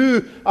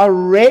you, a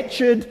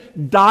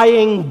wretched,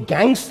 dying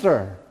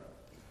gangster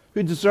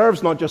who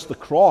deserves not just the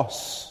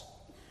cross,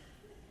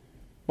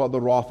 but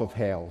the wrath of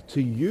hell.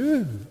 To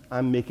you,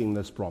 I'm making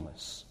this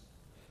promise.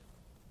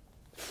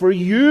 For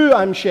you,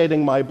 I'm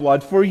shedding my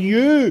blood. For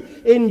you,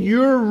 in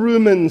your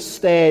room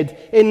instead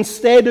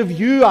of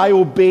you, I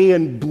obey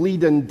and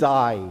bleed and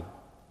die.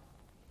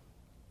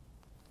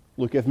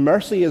 Look, if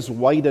mercy is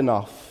wide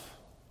enough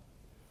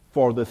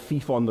for the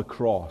thief on the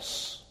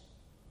cross,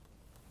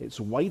 it's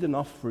wide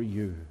enough for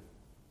you.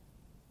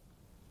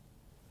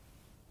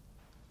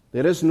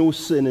 There is no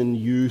sin in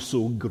you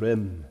so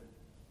grim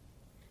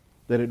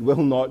that it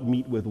will not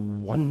meet with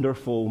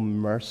wonderful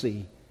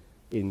mercy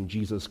in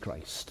Jesus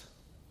Christ.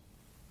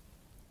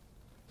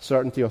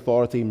 Certainty,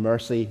 authority,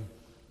 mercy,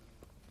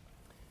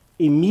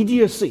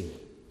 immediacy.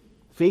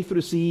 Faith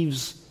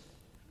receives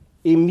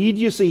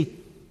immediacy.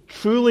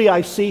 Truly,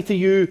 I say to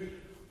you,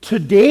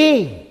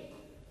 today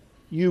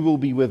you will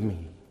be with me.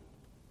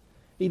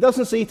 He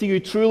doesn't say to you,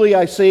 truly,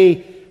 I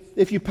say,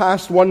 if you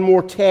pass one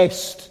more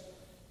test,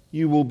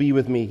 you will be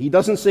with me. He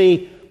doesn't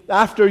say,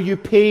 after you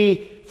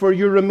pay for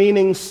your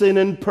remaining sin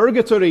in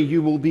purgatory,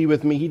 you will be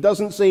with me. He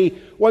doesn't say,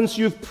 once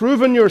you've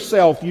proven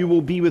yourself, you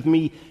will be with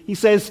me. He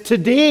says,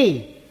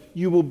 today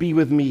you will be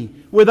with me,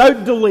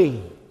 without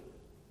delay,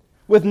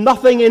 with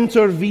nothing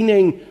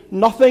intervening,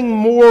 nothing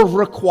more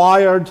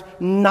required.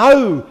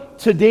 Now,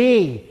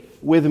 today,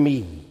 with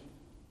me.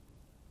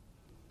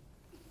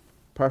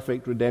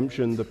 Perfect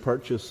redemption, the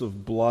purchase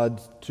of blood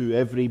to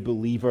every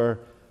believer,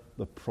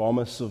 the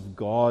promise of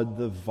God,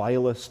 the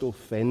vilest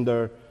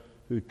offender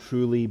who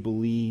truly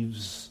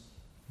believes.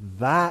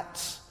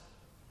 That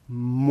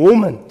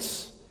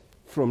moment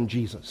from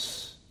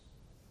Jesus,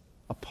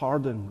 a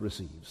pardon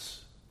receives.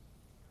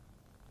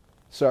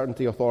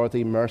 Certainty,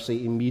 authority,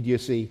 mercy,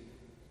 immediacy,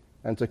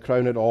 and to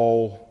crown it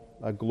all,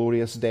 a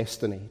glorious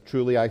destiny.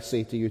 Truly, I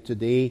say to you,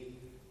 today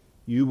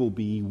you will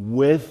be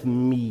with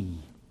me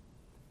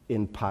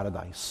in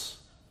paradise.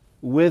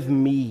 With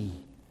me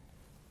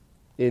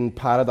in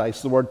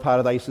paradise. The word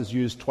paradise is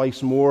used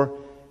twice more,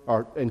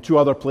 or in two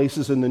other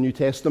places in the New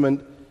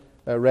Testament.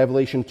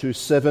 Revelation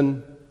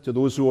 2:7, to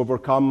those who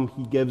overcome,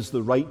 he gives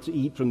the right to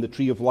eat from the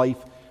tree of life,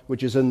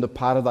 which is in the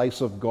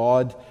paradise of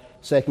God.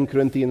 2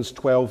 Corinthians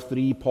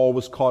 12:3, Paul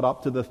was caught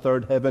up to the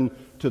third heaven,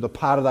 to the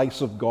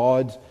paradise of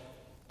God,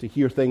 to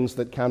hear things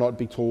that cannot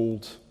be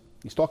told.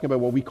 He's talking about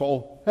what we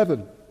call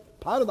heaven,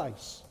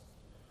 paradise.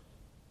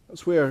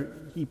 That's where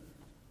he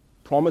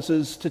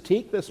promises to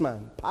take this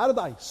man,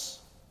 paradise.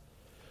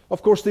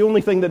 Of course, the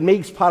only thing that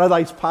makes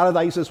paradise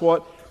paradise is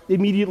what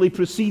immediately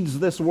precedes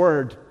this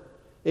word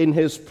in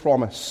his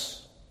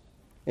promise.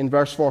 In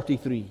verse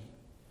 43.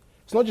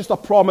 It's not just a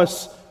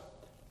promise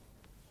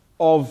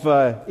of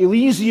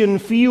Elysian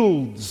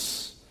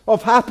fields,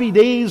 of happy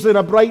days in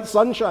a bright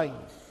sunshine.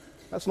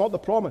 That's not the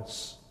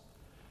promise.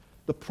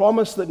 The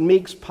promise that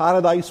makes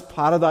paradise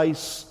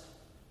paradise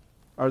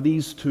are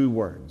these two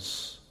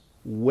words: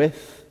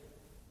 with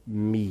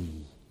me.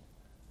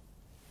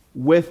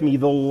 With me.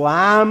 The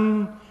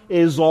Lamb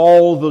is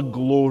all the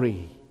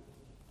glory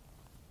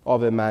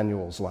of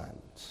Emmanuel's land.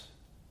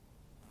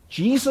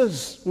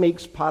 Jesus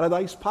makes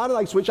paradise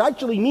paradise, which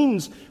actually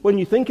means, when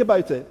you think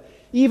about it,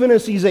 even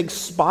as he's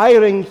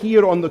expiring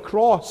here on the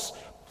cross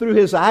through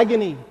his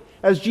agony,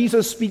 as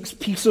Jesus speaks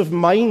peace of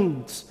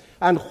mind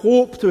and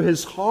hope to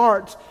his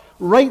heart,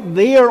 right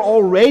there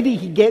already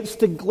he gets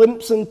to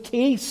glimpse and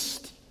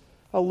taste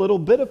a little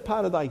bit of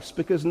paradise,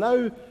 because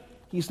now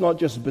he's not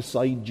just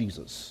beside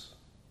Jesus.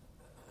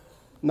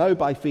 Now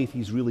by faith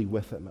he's really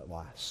with him at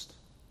last,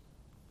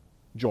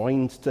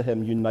 joined to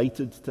him,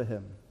 united to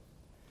him.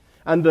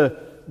 And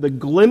the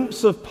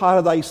glimpse of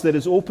paradise that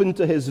is open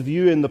to his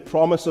view in the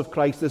promise of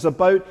Christ is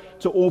about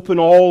to open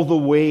all the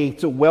way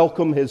to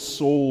welcome his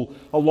soul,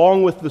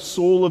 along with the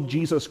soul of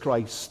Jesus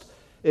Christ,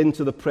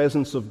 into the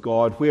presence of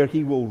God, where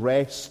he will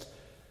rest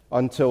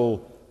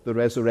until the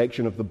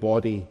resurrection of the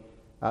body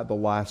at the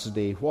last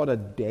day. What a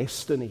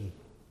destiny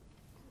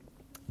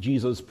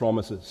Jesus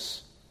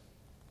promises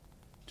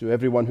to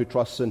everyone who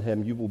trusts in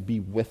him. You will be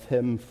with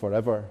him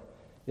forever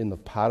in the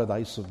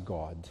paradise of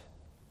God.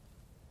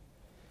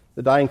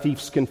 The dying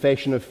thief's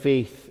confession of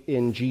faith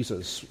in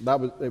Jesus,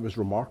 it was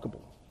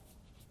remarkable.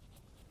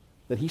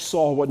 That he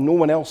saw what no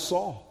one else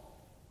saw.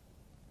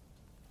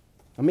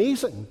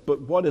 Amazing. But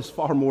what is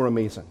far more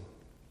amazing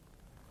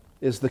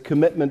is the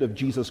commitment of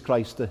Jesus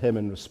Christ to him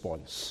in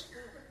response.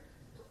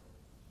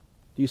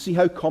 Do you see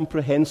how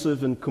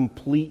comprehensive and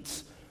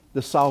complete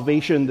the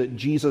salvation that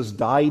Jesus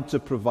died to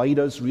provide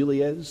us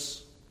really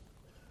is?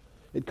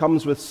 It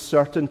comes with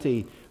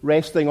certainty,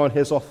 resting on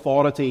his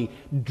authority,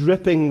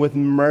 dripping with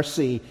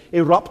mercy,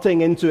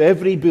 erupting into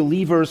every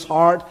believer's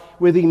heart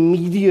with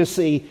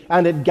immediacy,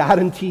 and it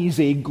guarantees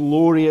a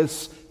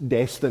glorious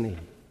destiny.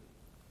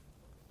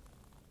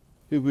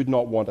 Who would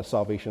not want a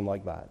salvation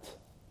like that?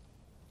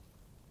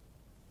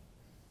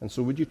 And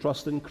so would you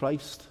trust in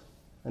Christ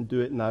and do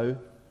it now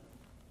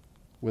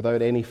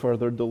without any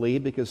further delay,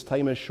 because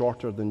time is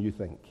shorter than you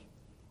think?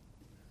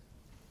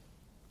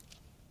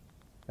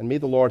 And may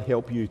the Lord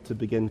help you to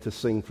begin to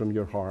sing from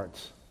your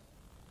heart.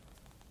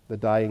 The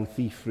dying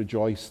thief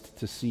rejoiced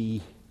to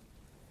see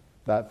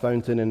that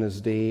fountain in his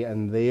day,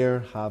 and there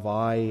have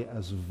I,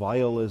 as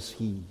vile as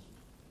he,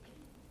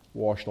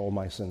 washed all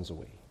my sins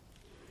away.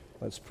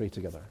 Let's pray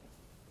together.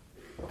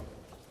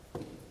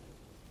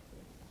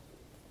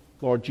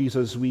 Lord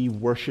Jesus, we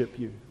worship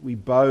you. We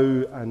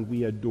bow and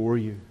we adore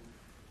you.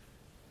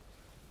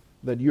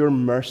 That your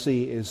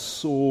mercy is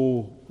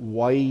so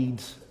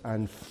wide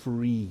and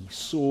free,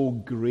 so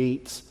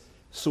great,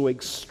 so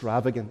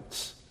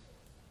extravagant,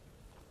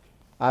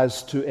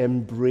 as to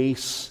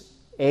embrace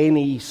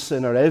any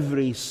sinner,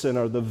 every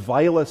sinner, the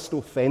vilest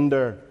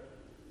offender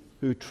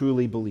who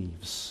truly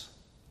believes.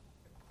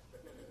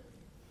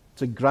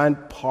 To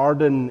grant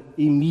pardon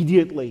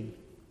immediately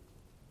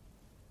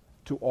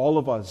to all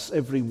of us,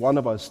 every one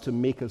of us, to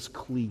make us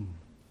clean.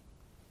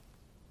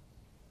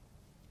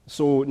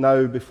 So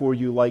now, before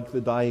you, like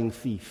the dying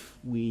thief,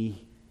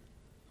 we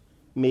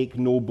make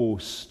no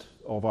boast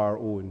of our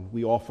own.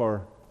 We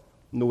offer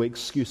no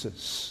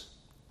excuses.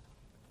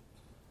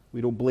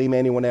 We don't blame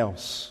anyone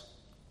else.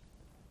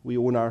 We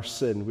own our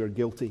sin. We're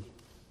guilty.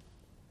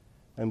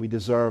 And we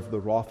deserve the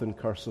wrath and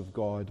curse of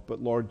God.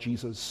 But Lord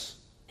Jesus,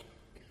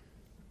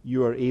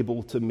 you are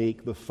able to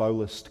make the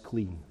foulest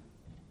clean.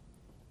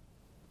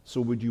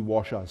 So would you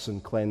wash us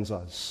and cleanse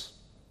us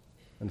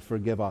and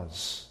forgive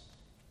us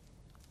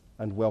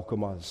and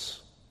welcome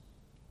us,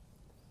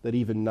 that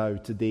even now,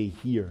 today,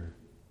 here,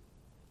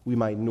 we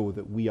might know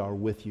that we are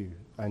with you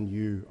and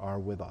you are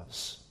with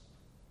us.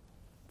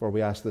 For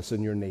we ask this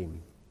in your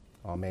name.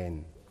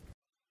 Amen.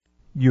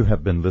 You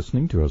have been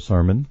listening to a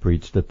sermon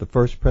preached at the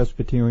First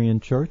Presbyterian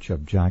Church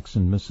of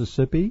Jackson,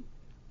 Mississippi.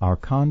 Our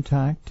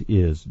contact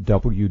is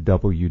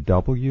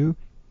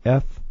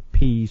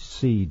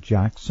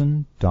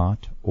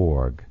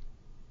www.fpcjackson.org.